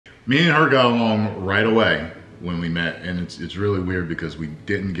Me and her got along right away when we met, and it's really weird because we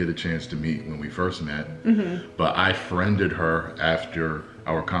didn't get a chance to meet when we first met. But I friended her after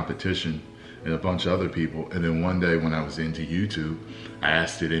our competition and a bunch of other people, and then one day when I was into YouTube, I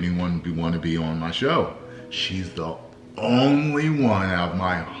asked, did anyone want to be on my show? She's the only one out of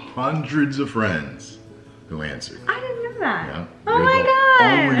my hundreds of friends who answered. I didn't know that. Yeah, oh my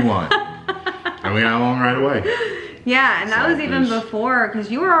God. Only one. And we got along right away. Yeah, and that was even before,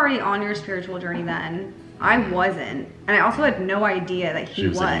 because you were already on your spiritual journey then. I wasn't. And I also had no idea that he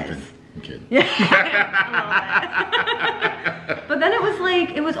was. Ethan. I'm kidding. Yeah. But then it was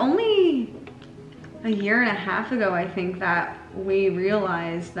like, it was only a year and a half ago, I think, that we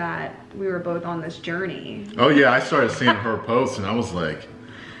realized that we were both on this journey. Oh yeah, I started seeing her posts and I was like,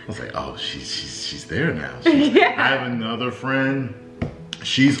 oh, she's there now. Yeah. I have another friend.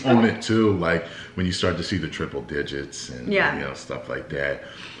 She's on it too. Like when you start to see the triple digits and yeah. you know, stuff like that.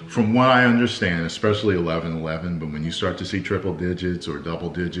 From what I understand, especially 1111, but when you start to see triple digits or double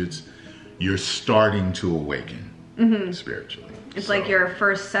digits, you're starting to awaken spiritually. It's like your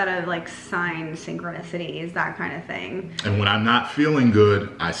first set of like sign synchronicities, that kind of thing. And when I'm not feeling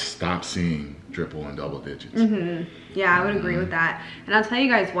good, I stop seeing triple and double digits. Yeah, I would agree with that. And I'll tell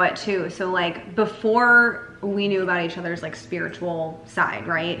you guys what too. So like before we knew about each other's like spiritual side,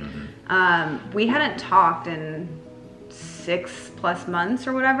 right? We hadn't talked in 6+ months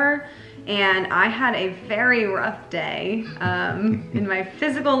or whatever. And I had a very rough day in my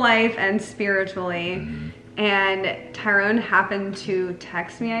physical life and spiritually. And Tyrone happened to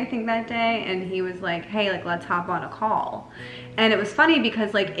text me, I think, that day, and he was like, hey, like, let's hop on a call. And it was funny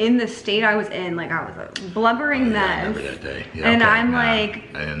because, like, in the state I was in, like, I was a blubbering mess. I remember that day. Yeah, and okay. I'm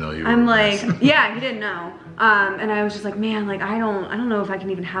like, I didn't know you were I'm like, yeah, he didn't know. And I was just like, man, like, I don't know if I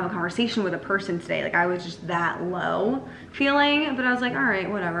can even have a conversation with a person today. Like, I was just that low feeling. But I was like, all right,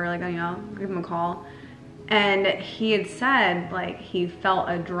 whatever. Like, you know, give him a call. And he had said, like, he felt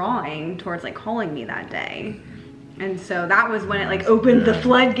a drawing towards, like, calling me that day. And so that was when it, like, opened the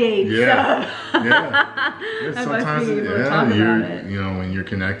floodgates. Yeah. Yeah. Sometimes, you know, when you're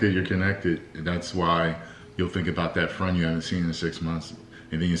connected, you're connected. That's why you'll think about that friend you haven't seen in 6 months.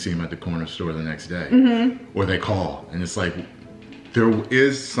 And then you see them at the corner store the next day. Or they call. And it's like, there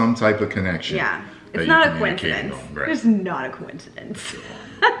is some type of connection. Yeah. It's not a coincidence. Right. It's not a coincidence.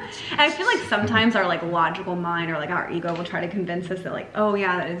 And I feel like sometimes our like logical mind or like our ego will try to convince us that like, oh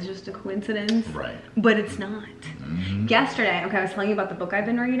yeah, that is just a coincidence. Right. But it's not. Yesterday, okay, I was telling you about the book I've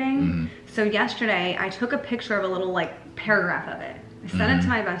been reading. So yesterday I took a picture of a little like paragraph of it. I sent it to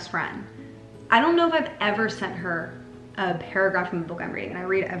my best friend. I don't know if I've ever sent her a paragraph from the book I'm reading, and I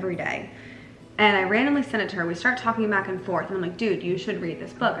read it every day. And I randomly sent it to her. We start talking back and forth, and I'm like, dude, you should read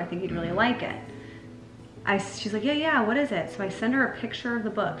this book. I think you'd really like it. She's like, yeah, what is it? So I send her a picture of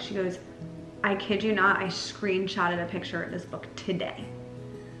the book. She goes, I kid you not, I screenshotted a picture of this book today.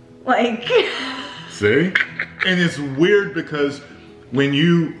 Like. See? And it's weird because when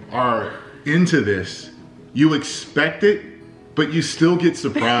you are into this, you expect it, but you still get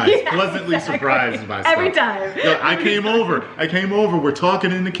surprised, yeah, pleasantly surprised by stuff. Every time. You know, I came over, we're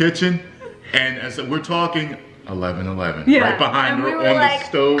talking in the kitchen, and as we're talking, 11:11, yeah, right behind her on like, the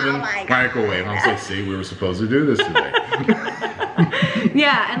stove oh and microwave. I was like, see, we were supposed to do this today.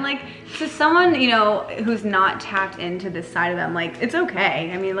 Yeah, and like to someone, you know, who's not tapped into this side of them, like it's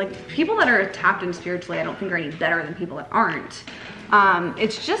okay. I mean, like people that are tapped in spiritually, I don't think are any better than people that aren't.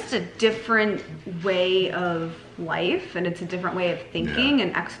 It's just a different way of life, and it's a different way of thinking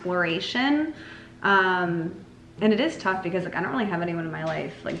and exploration. And it is tough because like I don't really have anyone in my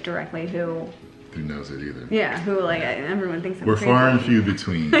life like directly who knows it either. Yeah, who like everyone thinks I'm we're crazy. Far and few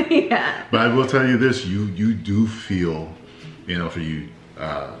between. Yeah. But I will tell you this: you do feel, you know, for you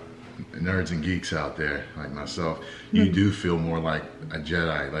nerds and geeks out there like myself, you do feel more like a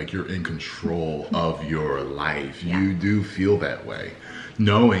Jedi. Like you're in control of your life. Yeah. You do feel that way,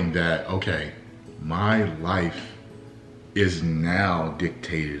 knowing that okay, my life is now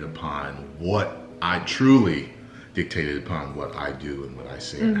dictated upon what I truly. Dictated upon what I do and what I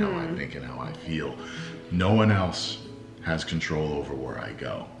say and how I think and how I feel. No one else has control over where I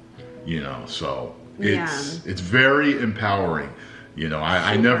go, you know, so it's very empowering. You know,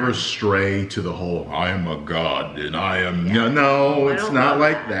 I never stray to the whole, I am a god and I am, no, it's not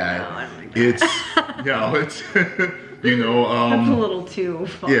like that. No, I don't like that. It's, you know, it's, you know. That's a little too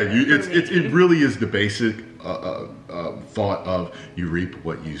far. Yeah, it really is the basic thought of you reap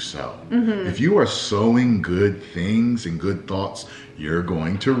what you sow. If you are sowing good things and good thoughts, you're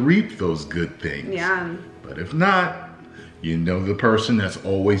going to reap those good things. Yeah. But if not, you know the person that's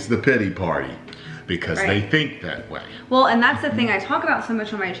always the pity party. because they think that way. Well, and that's the thing I talk about so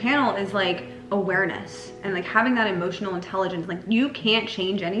much on my channel is like awareness and like having that emotional intelligence. Like you can't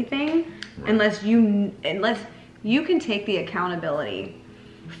change anything unless you can take the accountability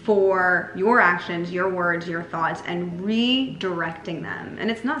for your actions, your words, your thoughts, and redirecting them.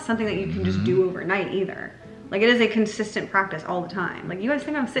 And it's not something that you can just do overnight either. Like it is a consistent practice all the time. Like you guys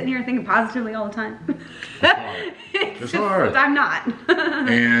think I'm sitting here thinking positively all the time? It's hard. I'm not.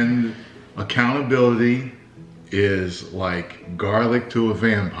 And accountability is like garlic to a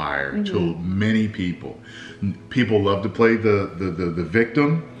vampire to many people. People love to play the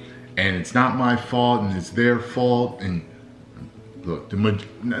victim, and it's not my fault and it's their fault. And look,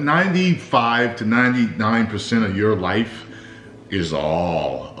 95 to 99% of your life is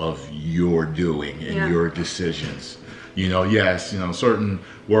all of your doing and your decisions. You know, yes, you know, certain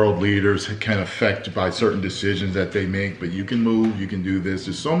world leaders can affect by certain decisions that they make, but you can move, you can do this.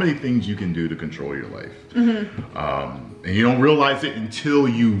 There's so many things you can do to control your life. And you don't realize it until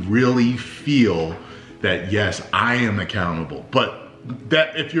you really feel that, yes, I am accountable. But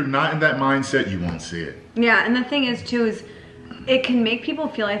that if you're not in that mindset, you won't see it. Yeah, and the thing is, too, is it can make people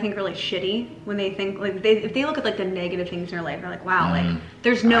feel, I think, really shitty when they think, like, if they look at like the negative things in their life, they're like, wow, like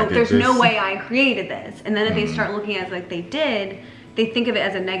there's no way I created this. And then if they start looking at it like they did, they think of it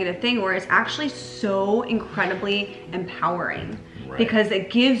as a negative thing, where it's actually so incredibly empowering because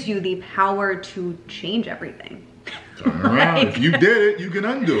it gives you the power to change everything. Turn around. If you did it, you can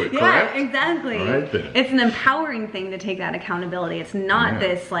undo it, correct? Yeah, exactly. Right then. It's an empowering thing to take that accountability. It's not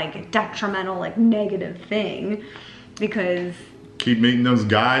this like detrimental, like negative thing, because keep meeting those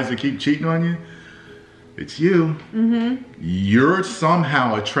guys that keep cheating on you. It's you. You're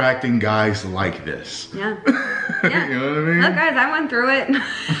somehow attracting guys like this. Yeah. You know what I mean? Look, guys, I went through it.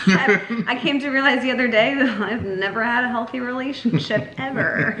 I came to realize the other day that I've never had a healthy relationship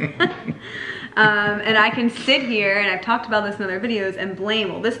ever. And I can sit here, and I've talked about this in other videos, and blame,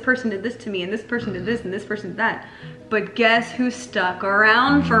 well, this person did this to me, and this person did this, and this person did that. But guess who stuck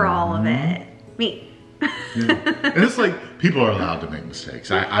around for all of it? Me. And it's like, people are allowed to make mistakes.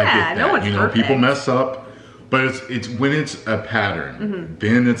 I get that. No one's perfect. People mess up, but it's when it's a pattern,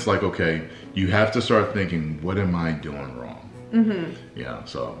 then it's like, okay, you have to start thinking, what am I doing wrong? Yeah,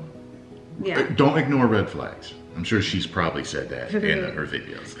 so don't ignore red flags. I'm sure she's probably said that in her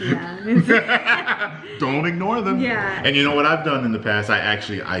videos. Don't ignore them. And you know what I've done in the past?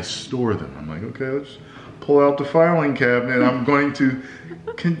 I store them. I'm like, okay, let's pull out the filing cabinet. I'm going to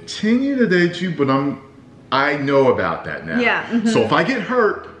continue to date you, but I know about that now. So if I get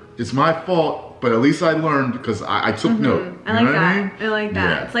hurt, it's my fault, but at least I learned because I took note. I like that. I like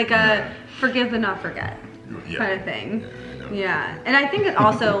that. It's like a forgive but not forget kind of thing. And I think it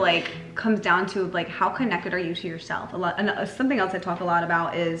also like comes down to like how connected are you to yourself. And something else I talk a lot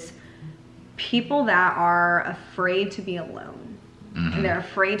about is people that are afraid to be alone. And they're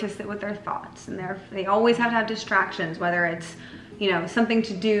afraid to sit with their thoughts, and they always have to have distractions, whether it's, you know, something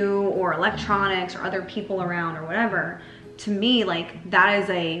to do or electronics or other people around or whatever. To me, like that is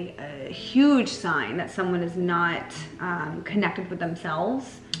a huge sign that someone is not connected with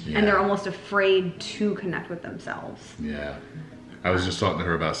themselves, and they're almost afraid to connect with themselves. I was just talking to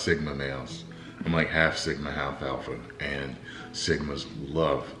her about Sigma males. I'm like half Sigma, half Alpha, and Sigmas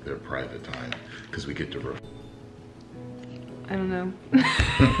love their private time because we get to I don't know.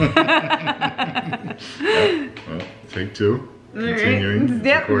 Well, take two. Continuing.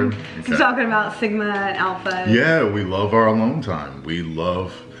 Recording. Okay. Talking about Sigma and Alpha. Yeah, we love our alone time. We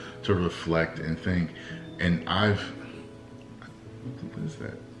love to reflect and think. And what is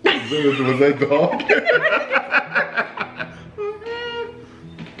that? Was that dog?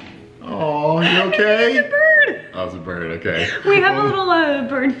 Oh, you okay? It's a bird. Oh, it's a bird. Okay. We have a little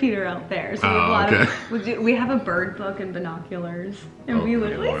bird feeder out there, so we have a lot of. We have a bird book and binoculars, and we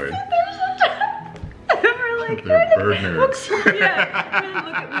literally sit there sometimes. We're like, they're bird nerds.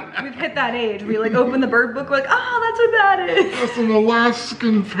 We've hit that age. We like open the bird book. We're like, oh, that's what that is. That's an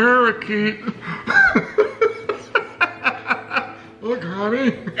Alaskan parakeet. Look,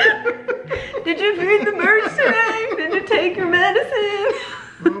 honey. Did you feed the birds today? Did you take your medicine?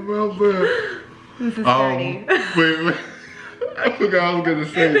 How about that? This is dirty. Wait. I forgot I was gonna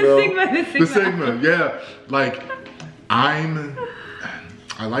say, the Sigma, yeah. Like, I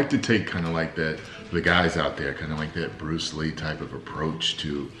like to take kind of like that, the guys out there, kind of like that Bruce Lee type of approach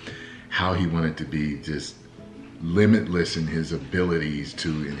to how he wanted to be just limitless in his abilities to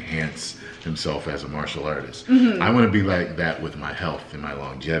enhance himself as a martial artist. I want to be like that with my health and my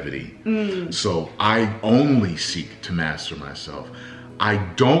longevity. So I only seek to master myself. I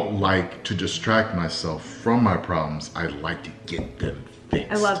don't like to distract myself from my problems. I like to get them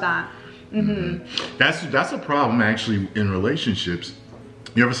fixed. I love that. That's a problem actually in relationships.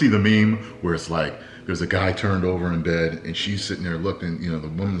 You ever see the meme where it's like there's a guy turned over in bed and she's sitting there looking, you know, the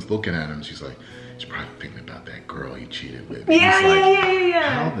woman's looking at him and she's like, he's probably thinking about that girl he cheated with. Yeah, he's like,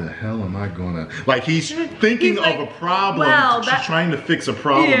 yeah. how the hell am I gonna, like he's thinking like, of a problem, she's trying to fix a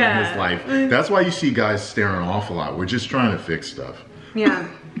problem in his life. That's why you see guys staring an awful lot. We're just trying to fix stuff. Yeah,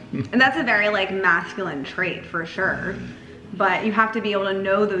 and that's a very like masculine trait for sure. But you have to be able to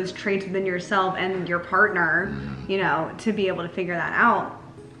know those traits within yourself and your partner, you know, to be able to figure that out.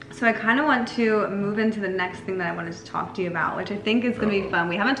 So I kind of want to move into the next thing that I wanted to talk to you about, which I think is going to be fun.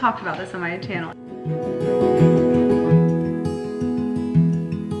 We haven't talked about this on my channel.